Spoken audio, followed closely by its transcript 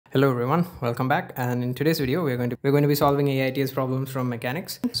Hello everyone, welcome back, and in today's video we're going to be solving AITS problems from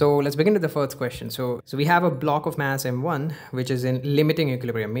mechanics. So let's begin with the first question. So we have a block of mass m1 which is in limiting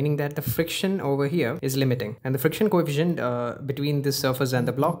equilibrium, meaning that the friction over here is limiting, and the friction coefficient between this surface and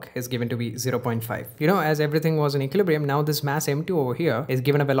the block is given to be 0.5. As everything was in equilibrium, now this mass m2 over here is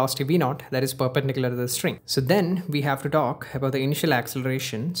given a velocity v0 that is perpendicular to the string. So then we have to talk about the initial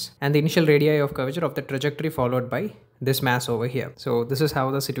accelerations and the initial radii of curvature of the trajectory followed by this mass over here. So this is how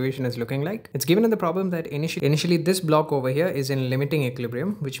the situation is looking like. It's given in the problem that initially this block over here is in limiting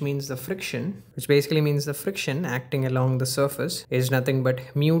equilibrium, which basically means the friction acting along the surface is nothing but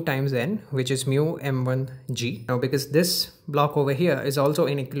mu times n, which is mu m1g. Now because this block over here is also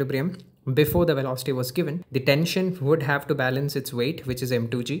in equilibrium before the velocity was given, the tension would have to balance its weight, which is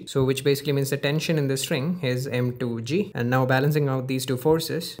m2g. So which basically means the tension in the string is m2g. And now balancing out these two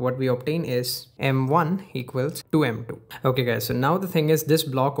forces, what we obtain is m1 equals 2m2. Okay guys, so now the thing is, this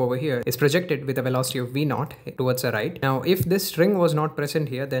block over here is projected with a velocity of v0 towards the right. Now if this string was not present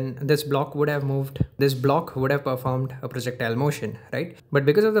here, then this block would have moved, this block would have performed a projectile motion, right? But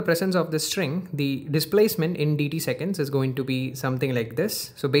because of the presence of this string, the displacement in dt seconds is going to be something like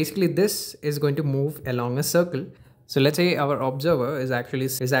this. So basically this is going to move along a circle. So let's say our observer is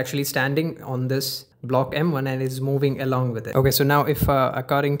actually standing on this block m1 and is moving along with it. Okay, so now if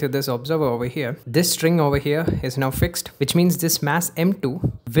according to this observer over here, this string over here is now fixed, which means this mass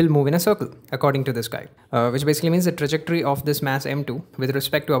m2 will move in a circle according to this guy, which basically means the trajectory of this mass m2 with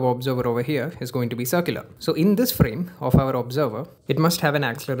respect to our observer over here is going to be circular. So in this frame of our observer, it must have an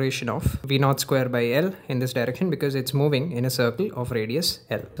acceleration of v0 square by L in this direction because it's moving in a circle of radius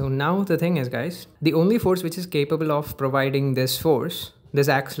L. So now the thing is, guys, the only force which is capable of providing this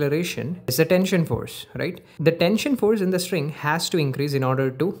acceleration is the tension force, right? The tension force in the string has to increase in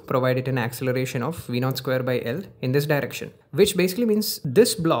order to provide it an acceleration of v0 square by L in this direction, which basically means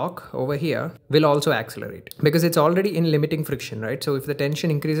this block over here will also accelerate because it's already in limiting friction, right? So if the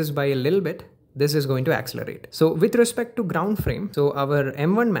tension increases by a little bit, this is going to accelerate. So with respect to ground frame, so our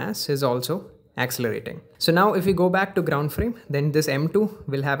m1 mass is also accelerating. So now if we go back to ground frame, then this m2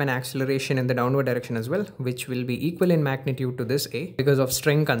 will have an acceleration in the downward direction as well, which will be equal in magnitude to this a because of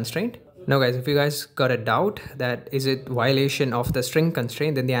string constraint. Now guys, if you guys got a doubt that is it violation of the string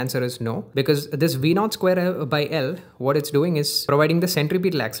constraint, then the answer is no, because this v0 square by L, what it's doing is providing the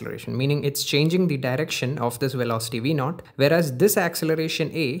centripetal acceleration, meaning it's changing the direction of this velocity v0, whereas this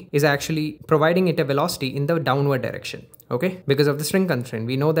acceleration a is actually providing it a velocity in the downward direction. Okay, because of the string constraint,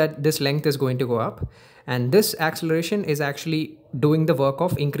 we know that this length is going to go up, and this acceleration is actually doing the work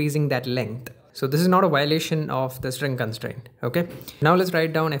of increasing that length. So this is not a violation of the string constraint. Okay, now let's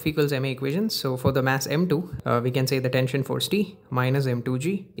write down F equals ma equations. So for the mass m2, we can say the tension force T minus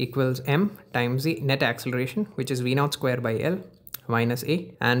m2g equals m times the net acceleration, which is v0 square by L minus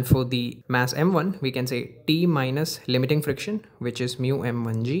a. And for the mass m1, we can say T minus limiting friction, which is mu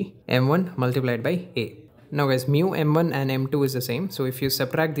m1g, m1 multiplied by a. Now guys, mu m1 and m2 is the same. So if you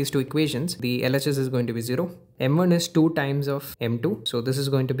subtract these two equations, the LHS is going to be 0. m1 is 2 times of m2. So this is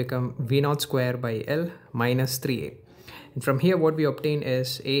going to become v0 square by L minus 3a. And from here what we obtain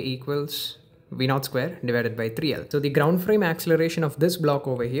is a equals v0 square divided by 3L. So the ground frame acceleration of this block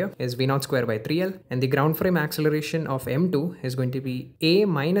over here is v0 square by 3L, and the ground frame acceleration of m2 is going to be a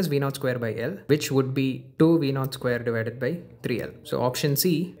minus v0 square by L, which would be 2 v0 square divided by 3L. So option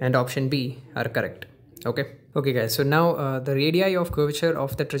C and option B are correct. Okay guys, so now the radii of curvature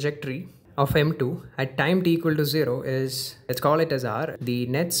of the trajectory of m2 at time t equal to 0 is, let's call it as r, the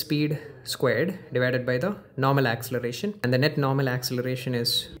net speed squared divided by the normal acceleration, and the net normal acceleration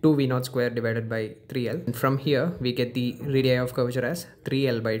is 2 v0 square divided by 3L. And from here we get the radii of curvature as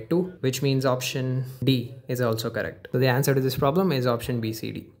 3L by 2, which means option D is also correct. So the answer to this problem is option B,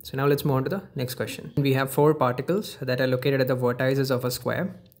 C, D. So now let's move on to the next question. We have 4 particles that are located at the vertices of a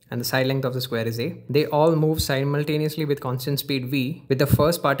square, and the side length of the square is a. They all move simultaneously with constant speed v, with the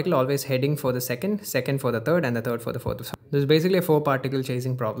first particle always heading for the second for the third, and the third for the fourth. This is basically a 4-particle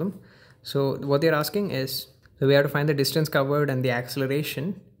chasing problem. So what they're asking is, so we have to find the distance covered and the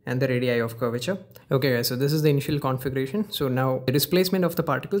acceleration and the radii of curvature. Okay guys, so this is the initial configuration. So now the displacement of the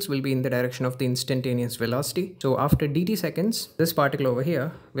particles will be in the direction of the instantaneous velocity. So after dt seconds, this particle over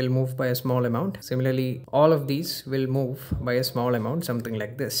here will move by a small amount. Similarly, all of these will move by a small amount, something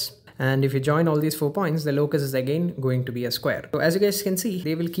like this. And if you join all these 4 points, the locus is again going to be a square. So as you guys can see,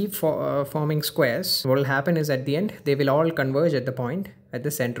 they will keep forming squares. What will happen is at the end, they will all converge at the point at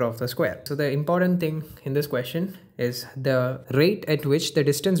the center of the square. So the important thing in this question is the rate at which the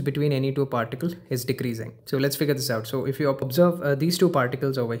distance between any two particles is decreasing. So let's figure this out. So if you observe these two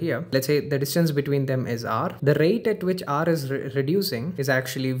particles over here, let's say the distance between them is r. The rate at which r is reducing is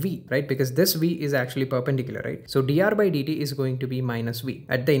actually v, right? Because this v is actually perpendicular, right? So dr by dt is going to be minus v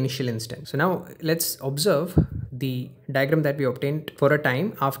at the initial instant. So now let's observe the diagram that we obtained for a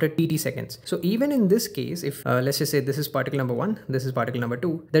time after tt seconds. So even in this case, if let's just say this is particle number 1, this is particle number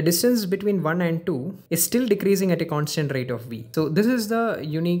 2, the distance between 1 and 2 is still decreasing at a constant rate of v. So this is the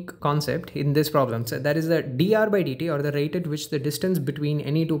unique concept in this problem. So that is the dr by dt, or the rate at which the distance between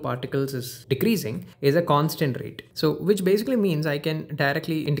any two particles is decreasing, is a constant rate. So which basically means I can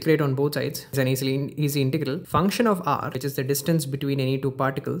directly integrate on both sides. It's an easy integral. Function of r, which is the distance between any two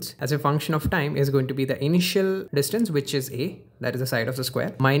particles, as a function of time is going to be the initial distance, which is a, that is the side of the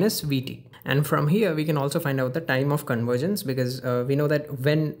square, minus vt. And from here we can also find out the time of convergence, because we know that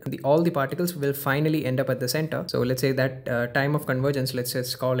when all the particles will finally end up at the center. So let's say that time of convergence, let's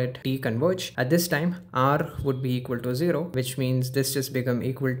just call it t converge. At this time r would be equal to 0, which means this just become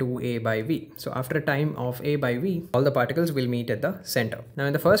equal to a by v. So after a time of a by v, all the particles will meet at the center. Now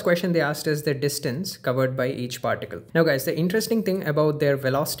in the first question they asked us the distance covered by each particle. Now guys, the interesting thing about their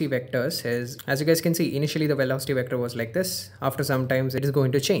velocity vectors is, as you guys can see, initially the velocity vector was like this. After some times it is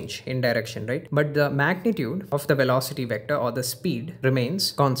going to change in direction, right? But the magnitude of the velocity vector, or the speed,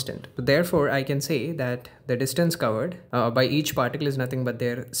 remains constant. So therefore I can say that the distance covered by each particle is nothing but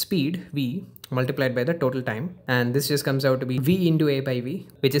their speed v multiplied by the total time, and this just comes out to be v into a by v,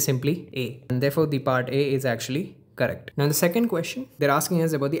 which is simply a, and therefore the part a is actually correct. Now in the second question, they're asking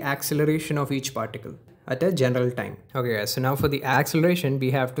us about the acceleration of each particle at a general time. Okay guys, so now for the acceleration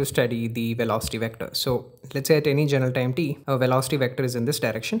we have to study the velocity vector. So let's say at any general time t, a velocity vector is in this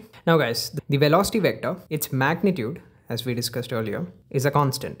direction. Now guys, the velocity vector, its magnitude, as we discussed earlier, is a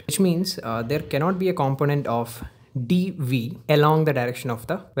constant, which means there cannot be a component of dv along the direction of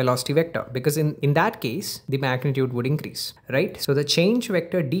the velocity vector, because in that case the magnitude would increase, right? So the change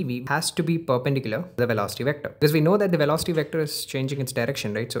vector dv has to be perpendicular to the velocity vector, because we know that the velocity vector is changing its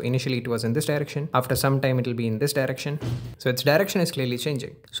direction, right? So initially it was in this direction, after some time it will be in this direction, so its direction is clearly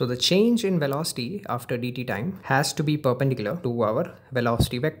changing. So the change in velocity after dt time has to be perpendicular to our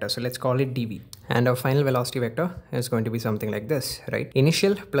velocity vector, so let's call it dv, and our final velocity vector is going to be something like this, right?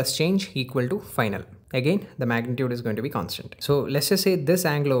 Initial plus change equal to final. Again, the magnitude is going to be constant. So let's just say this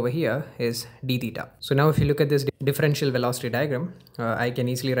angle over here is d theta. So now if you look at this differential velocity diagram, I can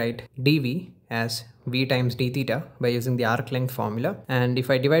easily write dv as v times d theta by using the arc length formula. And if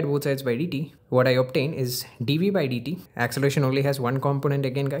I divide both sides by dt, what I obtain is dv by dt. Acceleration only has one component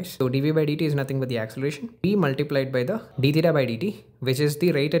again, guys. So dv by dt is nothing but the acceleration, v multiplied by the d theta by dt, which is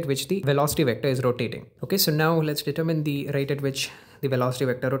the rate at which the velocity vector is rotating. Okay, so now let's determine the rate at which the velocity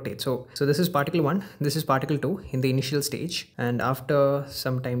vector rotates. So this is particle 1, this is particle 2 in the initial stage, and after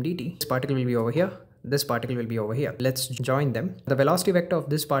some time dt, this particle will be over here, this particle will be over here. Let's join them. The velocity vector of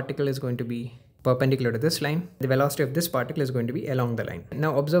this particle is going to be perpendicular to this line. The velocity of this particle is going to be along the line.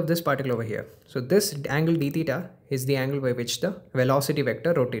 Now observe this particle over here. So this angle d theta is the angle by which the velocity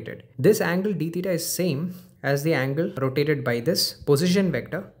vector rotated. This angle d theta is same as the angle rotated by this position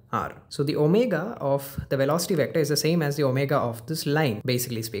vector r. So the omega of the velocity vector is the same as the omega of this line,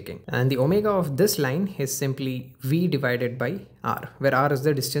 basically speaking. And the omega of this line is simply v divided by r, where r is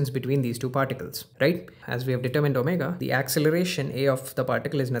the distance between these two particles, right? As we have determined omega, the acceleration a of the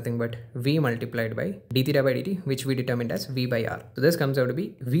particle is nothing but v multiplied by d theta by dt, which we determined as v by r. So this comes out to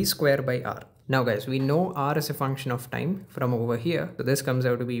be v square by r. Now guys, we know r is a function of time from over here. So this comes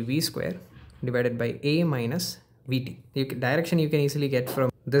out to be v square divided by a minus vt. Direction you can easily get from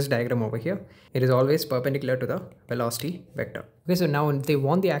this diagram over here. It is always perpendicular to the velocity vector. Okay, so now they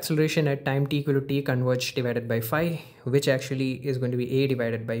want the acceleration at time t equal to t converge divided by phi, which actually is going to be a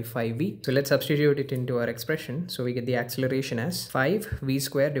divided by phi v. So let's substitute it into our expression. So we get the acceleration as 5v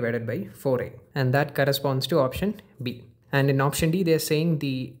square divided by 4a, and that corresponds to option B. And in option D, they're saying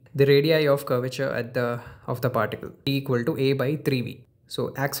the radii of curvature at of the particle t equal to a by 3v.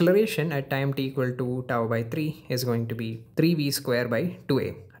 So acceleration at time t equal to tau by 3 is going to be 3v square by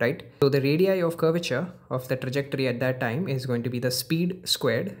 2a, right? So the radii of curvature of the trajectory at that time is going to be the speed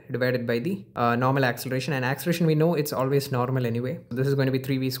squared divided by the normal acceleration. And acceleration, we know it's always normal anyway. So this is going to be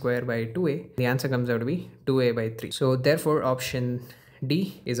 3v square by 2a. The answer comes out to be 2a by 3. So therefore option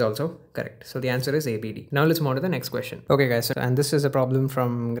D is also correct. So the answer is ABD. Now let's move on to the next question. Okay guys, so, and this is a problem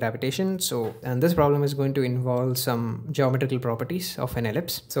from gravitation. So, and this problem is going to involve some geometrical properties of an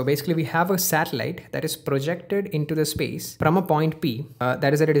ellipse. So basically we have a satellite that is projected into the space from a point P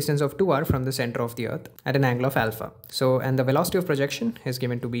that is at a distance of 2r from the center of the earth at an angle of alpha. So, and the velocity of projection is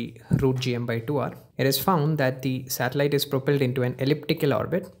given to be root gm by 2r. It is found that the satellite is propelled into an elliptical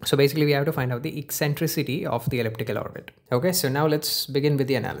orbit. So basically we have to find out the eccentricity of the elliptical orbit. Okay, so now let's begin with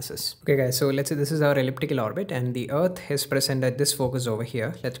the analysis. Okay guys, so let's say this is our elliptical orbit and the earth is present at this focus over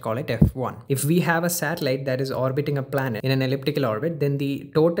here. Let's call it F1. If we have a satellite that is orbiting a planet in an elliptical orbit, then the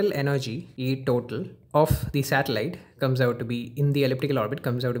total energy, E total, of the satellite comes out to be, in the elliptical orbit,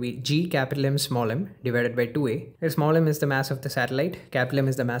 comes out to be G capital M small m divided by 2a. Where small m is the mass of the satellite, capital M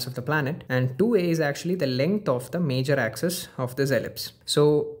is the mass of the planet, and 2a is actually the length of the major axis of this ellipse.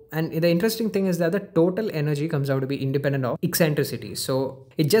 So, and the interesting thing is that the total energy comes out to be independent of eccentricity. So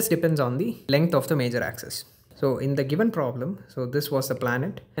it just depends on the length of the major axis. So in the given problem, so this was the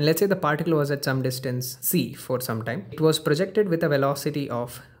planet, and let's say the particle was at some distance c for some time. It was projected with a velocity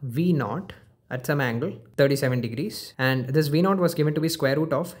of v0 at some angle 37 degrees, and this v0 was given to be square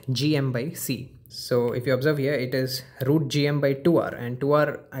root of gm by c. So if you observe here, it is root gm by 2r, and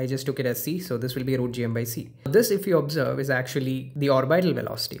 2r I just took it as c, so this will be root gm by c. This, if you observe, is actually the orbital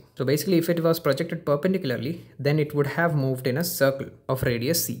velocity. So basically if it was projected perpendicularly, then it would have moved in a circle of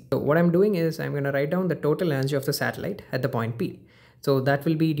radius c. So what I'm doing is I'm going to write down the total energy of the satellite at the point P. So that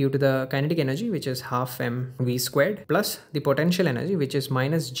will be due to the kinetic energy, which is half mv squared, plus the potential energy, which is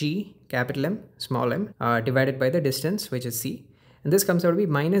minus g capital M small m divided by the distance, which is c. And this comes out to be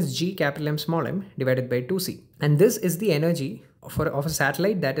minus g capital M small m divided by 2c. And this is the energy of a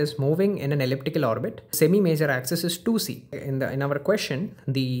satellite that is moving in an elliptical orbit. Semi-major axis is 2c. In our question,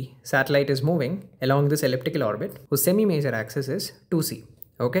 the satellite is moving along this elliptical orbit whose semi-major axis is 2c.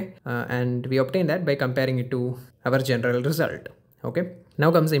 Okay, and we obtain that by comparing it to our general result. Okay,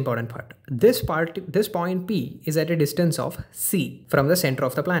 now comes the important part. This point P is at a distance of c from the center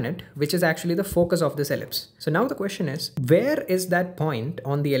of the planet, which is actually the focus of this ellipse. So now the question is, where is that point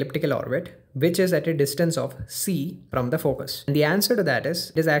on the elliptical orbit which is at a distance of c from the focus? And the answer to that is,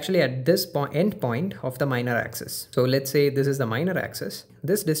 it is actually at this end point of the minor axis. So let's say this is the minor axis.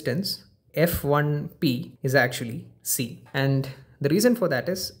 This distance f1p is actually c. And the reason for that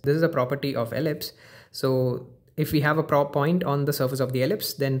is, this is a property of ellipse. So if we have a point on the surface of the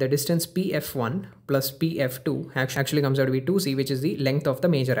ellipse, then the distance pf1 plus pf2 actually comes out to be 2c, which is the length of the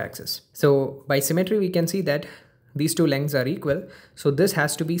major axis. So by symmetry, we can see that these two lengths are equal. So this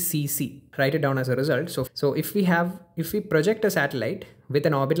has to be cc. Write it down as a result. So if we project a satellite with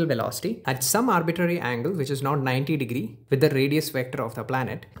an orbital velocity at some arbitrary angle, which is not 90 degree with the radius vector of the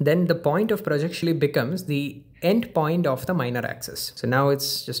planet, then the point of projection becomes the end point of the minor axis. So now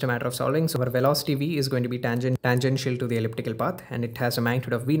it's just a matter of solving. So our velocity v is going to be tangential to the elliptical path, and it has a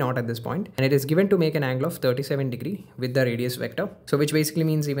magnitude of v0 at this point, and it is given to make an angle of 37 degree with the radius vector. So which basically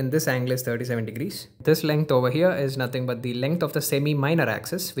means even this angle is 37 degrees. This length over here is nothing but the length of the semi-minor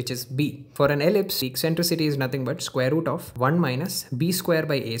axis, which is b. For an ellipse, the eccentricity is nothing but square root of 1 minus b square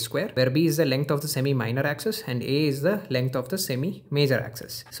by a square, where b is the length of the semi-minor axis and a is the length of the semi-major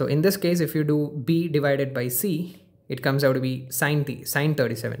axis. So in this case, if you do b divided by c, it comes out to be sine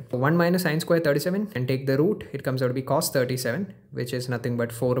 37. 1 minus sine square 37, and take the root, it comes out to be cos 37, which is nothing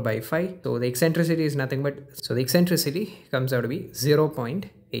but 4 by 5. So the eccentricity is nothing but, so the eccentricity comes out to be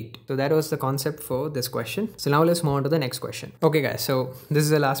 0.8. So that was the concept for this question. So now let's move on to the next question. Okay guys, so this is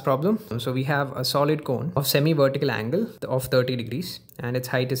the last problem. So we have a solid cone of semi-vertical angle of 30 degrees and its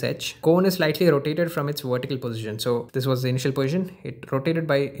height is h. Cone is slightly rotated from its vertical position. So this was the initial position. It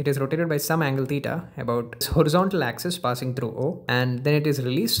is rotated by some angle theta about its horizontal axis passing through O, and then it is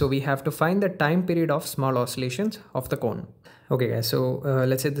released. So we have to find the time period of small oscillations of the cone. Okay guys, so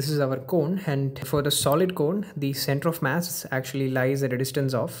let's say this is our cone, and for the solid cone, the center of mass actually lies at a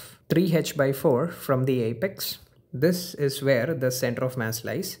distance of 3h by 4 from the apex. This is where the center of mass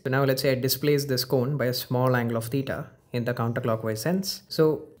lies. So now let's say I displace this cone by a small angle of theta in the counterclockwise sense.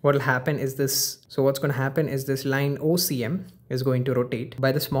 So what will happen is this, what's going to happen is this line OCM is going to rotate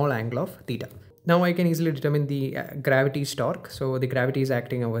by the small angle of theta. Now I can easily determine the gravity's torque. So the gravity is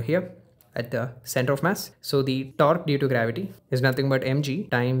acting over here at the center of mass. So the torque due to gravity is nothing but mg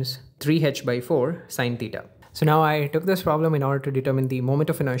times 3h by 4 sine theta. So now I took this problem in order to determine the moment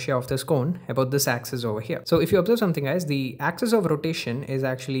of inertia of this cone about this axis over here. So if you observe something guys, the axis of rotation is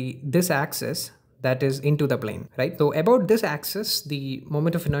actually this axis that is into the plane, right? So about this axis, the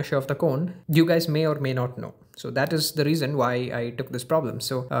moment of inertia of the cone, you guys may or may not know. So that is the reason why I took this problem.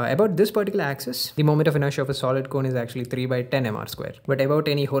 So about this particular axis, the moment of inertia of a solid cone is actually 3 by 10 mr square. But about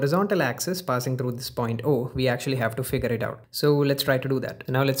any horizontal axis passing through this point O, we actually have to figure it out. So let's try to do that.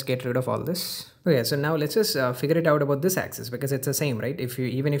 Now let's get rid of all this. Okay, so now let's just figure it out about this axis, because it's the same, right?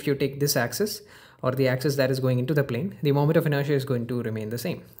 Even if you take this axis or the axis that is going into the plane, the moment of inertia is going to remain the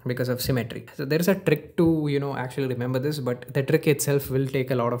same because of symmetry. So there is a trick to, actually remember this, but the trick itself will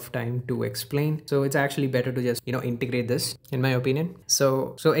take a lot of time to explain. So it's actually better to just, integrate this, in my opinion.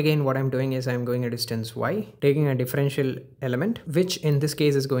 So again, what I'm doing is I'm going a distance y, taking a differential element, which in this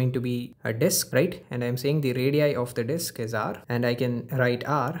case is going to be a disk, right? And I'm saying the radii of the disk is r, and I can write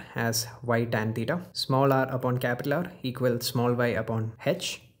r as y tan theta. Small r upon capital R equals small y upon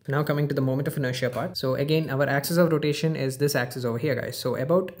h. Now coming to the moment of inertia part. So again, our axis of rotation is this axis over here, guys. So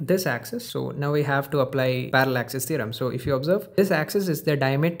about this axis, so now we have to apply parallel axis theorem. So if you observe, this axis is the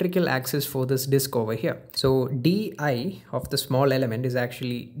diametrical axis for this disk over here. So di of the small element is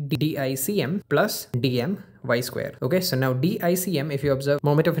actually dicm plus dm y square. Okay, so now dicm, if you observe,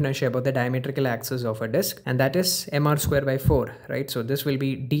 moment of inertia about the diametrical axis of a disk, and that is mr square by 4, right? So this will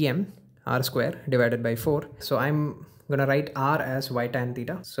be dm r square divided by 4. So I'm gonna write r as y tan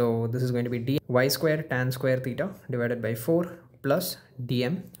theta. So this is going to be d y square tan square theta divided by 4 plus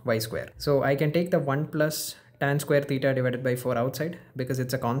dm y square. So I can take the 1 plus tan square theta divided by 4 outside because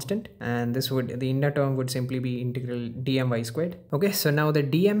it's a constant, and the inner term would simply be integral dm y squared. Okay, so now the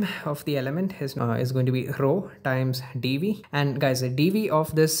dm of the element is going to be rho times dv, and guys, the dv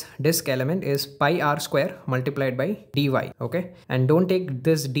of this disk element is pi r square multiplied by dy. Okay, and don't take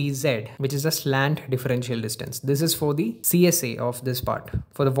this dz, which is a slant differential distance. This is for the CSA of this part.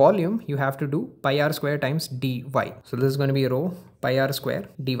 For the volume, you have to do pi r square times dy. So this is going to be rho pi r square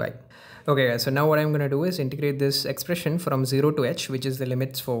dy. Okay guys, so now what I'm going to do is integrate this expression from 0 to h, which is the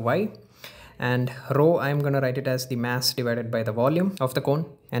limits for y, and rho I'm going to write it as the mass divided by the volume of the cone,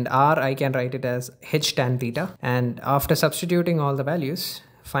 and r I can write it as h tan theta. And after substituting all the values,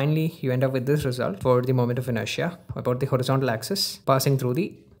 finally you end up with this result for the moment of inertia about the horizontal axis passing through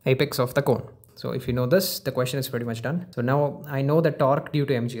the apex of the cone. So if you know this, the question is pretty much done. So now I know the torque due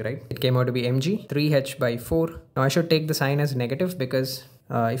to mg, right? It came out to be mg 3h by 4. Now I should take the sign as negative because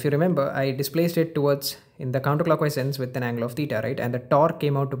if you remember, I displaced it towards in the counterclockwise sense with an angle of theta, right? And the torque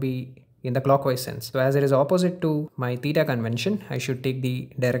came out to be in the clockwise sense. So as it is opposite to my theta convention, I should take the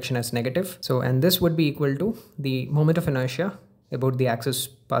direction as negative. So, and this would be equal to the moment of inertia about the axis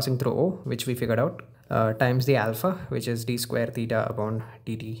passing through O, which we figured out, times the alpha, which is d square theta upon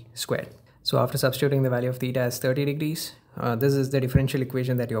dt squared. So after substituting the value of theta as 30 degrees, this is the differential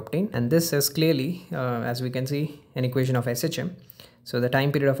equation that you obtain. And this is clearly, as we can see, an equation of SHM. So the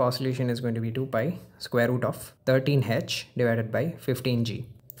time period of oscillation is going to be 2 pi square root of 13h divided by 15g.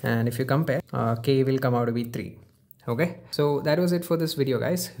 And if you compare, k will come out to be 3. Okay, so that was it for this video,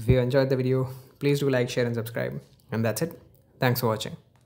 guys. If you enjoyed the video, please do like, share and subscribe. And that's it. Thanks for watching.